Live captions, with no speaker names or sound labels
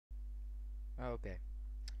Okay,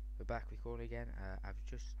 we're back recording again. I've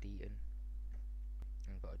just eaten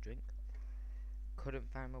and got a drink. Couldn't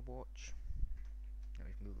find my watch. Let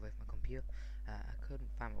me move away from my computer. I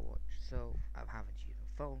couldn't find my watch, so I'm having to use my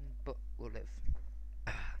phone, but we'll live.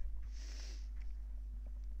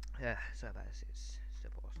 Sorry about this, it's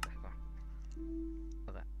still paused.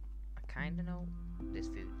 Okay, I kinda know this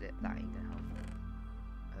food that ain't gonna help.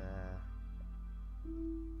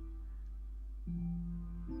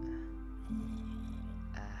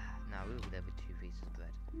 No, we will live with 2 pieces of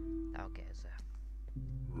bread. That'll get us there.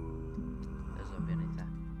 There's a zombie underneath there.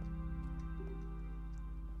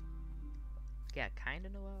 Yeah, I kinda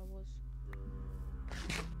know where I was,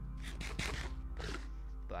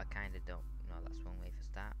 but I kinda don't. No, that's one way for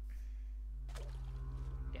start.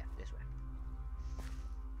 Yeah, this way.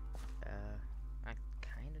 I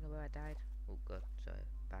kinda know where I died. Oh, good. Sorry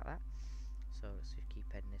about that. So let's just keep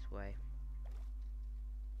heading this way.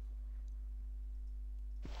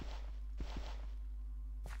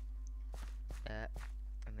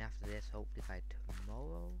 And after this, hopefully by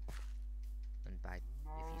tomorrow, and by if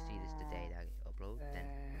you see this today that I upload, then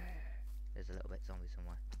there's a little bit zombie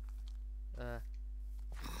somewhere.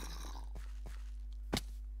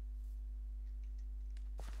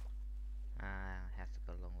 I have to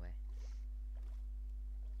go a long way.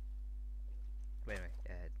 But anyway,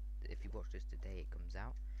 if you watch this today, it comes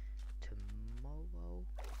out tomorrow.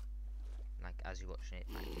 Like as you're watching it,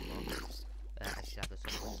 like tomorrow, I should have the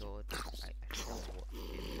silver sword. I should know what to do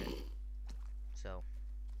with it. So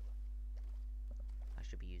I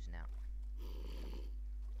should be using that.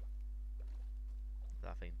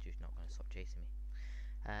 That thing's just not going to stop chasing me.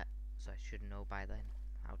 So I should know by then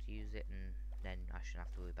how to use it, and then I shouldn't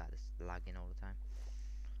have to worry about this lagging all the time,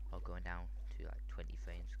 or going down to like 20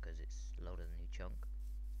 frames because it's loaded a new chunk.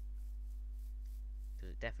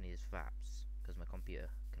 Because it definitely is fraps, because my computer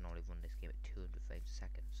can only run this game at 200 frames a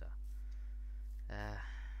second. So let's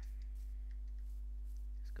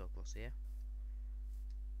go across here.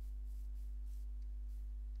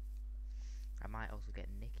 I might also get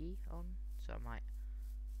Nikki on, so I might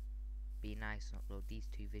be nice and upload these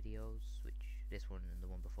 2 videos, which this one and the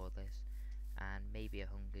one before this, and maybe a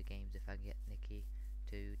Hunger Games if I can get Nikki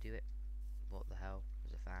to do it. What the hell,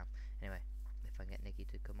 there's a farm. Anyway, if I can get Nikki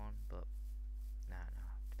to come on, but no,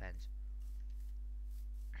 depends.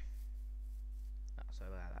 Oh,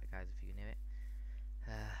 sorry about that, guys, if you can hear it.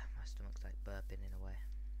 My stomach's like burping in a way.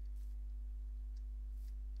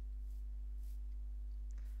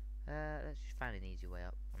 Let's just find an easy way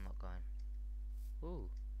up. I'm not going. Ooh.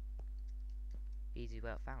 Easy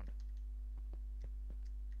way up found.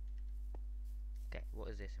 Okay, what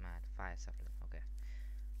is this, man? Fire sapling. Okay.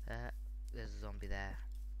 There's a zombie there.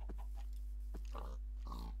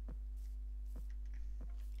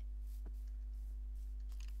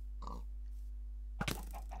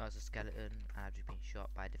 Oh, it's a skeleton. I've just been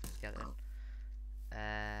shot by a different skeleton.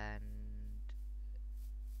 And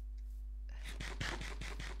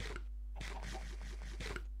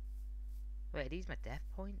wait, are these my death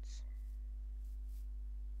points?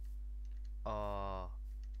 Oh,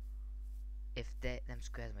 if them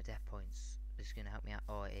squares are my death points, this is gonna help me out.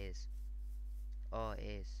 Oh, it is. Oh, it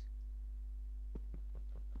is.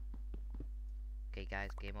 Okay, guys,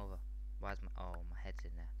 game over. Why's my my head's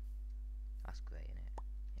in there? That's great, isn't it?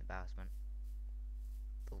 Embarrassment.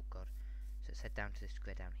 Oh god. So let's head down to this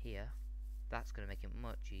square down here. That's gonna make it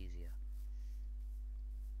much easier.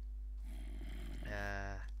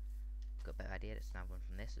 Got a better idea. Let's now run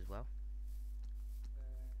from this as well.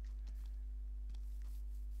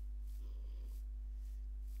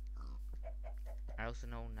 I also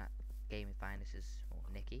know that Gaming Finest is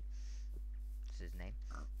Nicky. This is his name.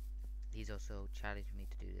 He's also challenged me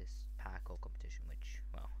to do this parkour competition, which,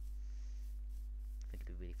 well, I think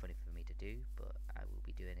it'd be really funny for me to do, but I will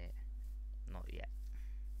be doing it not yet.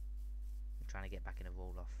 I'm trying to get back in a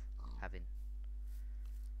roll off not having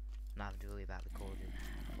to worry about recording.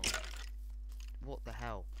 What the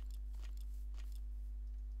hell?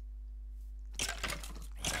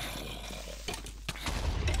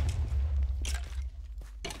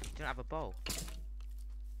 You don't have a bow.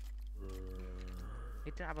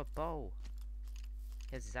 He didn't have a bow.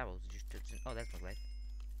 Here's his arrows. Oh, there's my leg.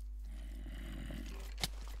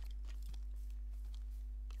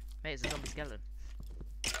 Mate, it's a zombie skeleton.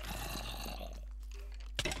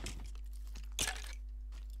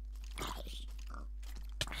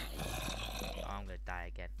 Oh, I'm gonna die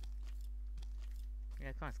again.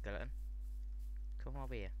 Yeah, come on, skeleton. Come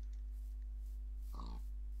over here.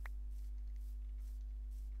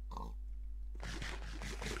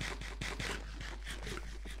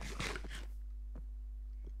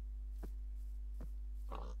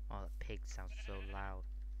 pig sounds so loud.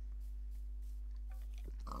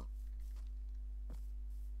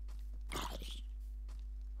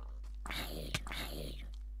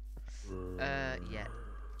 Yeah.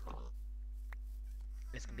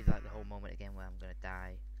 This can be like the whole moment again where I'm gonna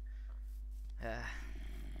die.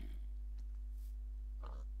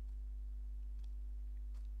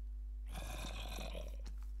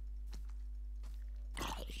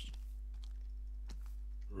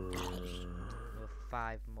 Another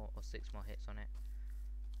 5 more or 6 more hits on it.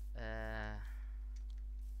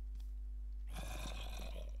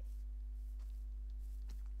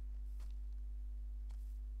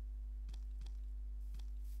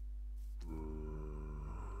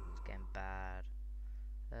 It's getting bad.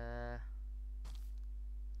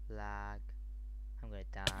 Lag. I'm gonna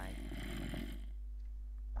die.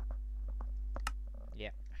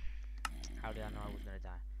 Yeah. How did I know I was gonna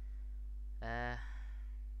die?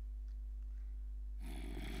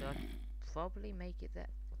 So I'd probably make it there.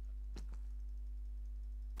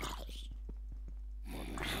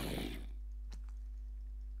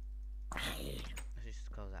 Let's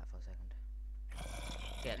just close that for a second.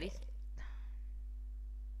 Okay, at least.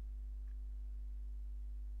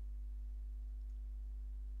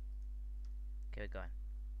 Okay, we're going.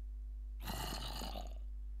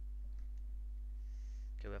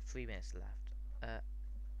 Okay, we have 3 minutes left.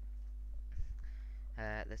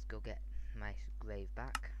 Let's go get my grave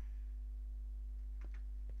back.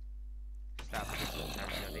 Start with this little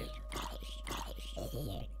tiny bit.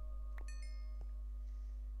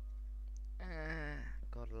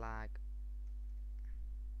 God, lag.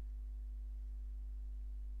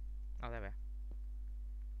 Oh, there we are.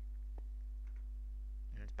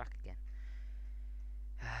 And it's back again.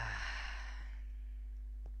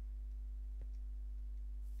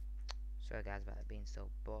 Sorry guys about it being so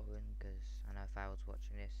boring, because I know if I was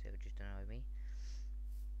watching this it would just annoy me.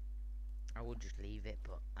 I would just leave it,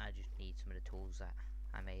 but I just need some of the tools that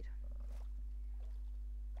I made.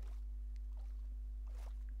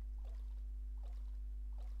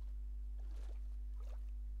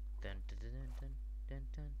 Dun dun dun dun dun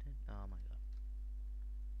dun dun. Oh my god.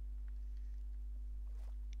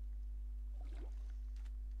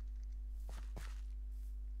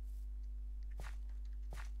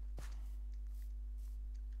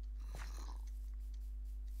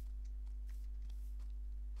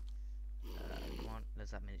 Come on,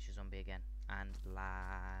 there's that miniature zombie again. And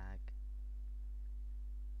lag.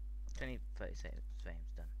 20, 30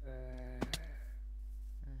 frames done.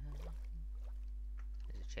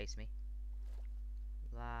 Does it chase me?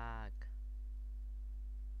 Lag.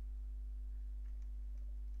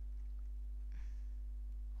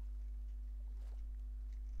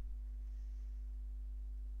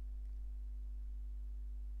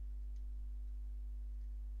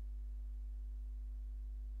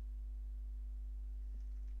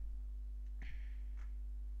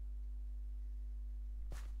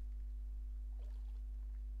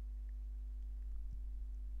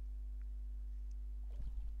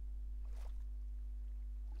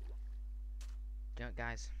 Do you know what,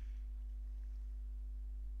 guys?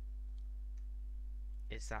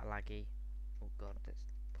 It's that laggy. Oh god, let's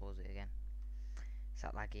pause it again. It's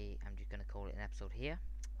that laggy. I'm just gonna call it an episode here.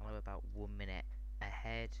 I'm about 1 minute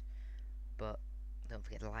ahead, but don't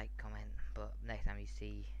forget to like, comment. But next time you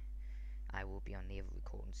see, I will be on the other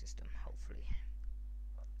recording system, hopefully.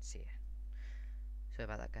 See ya. Sorry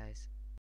about that, guys.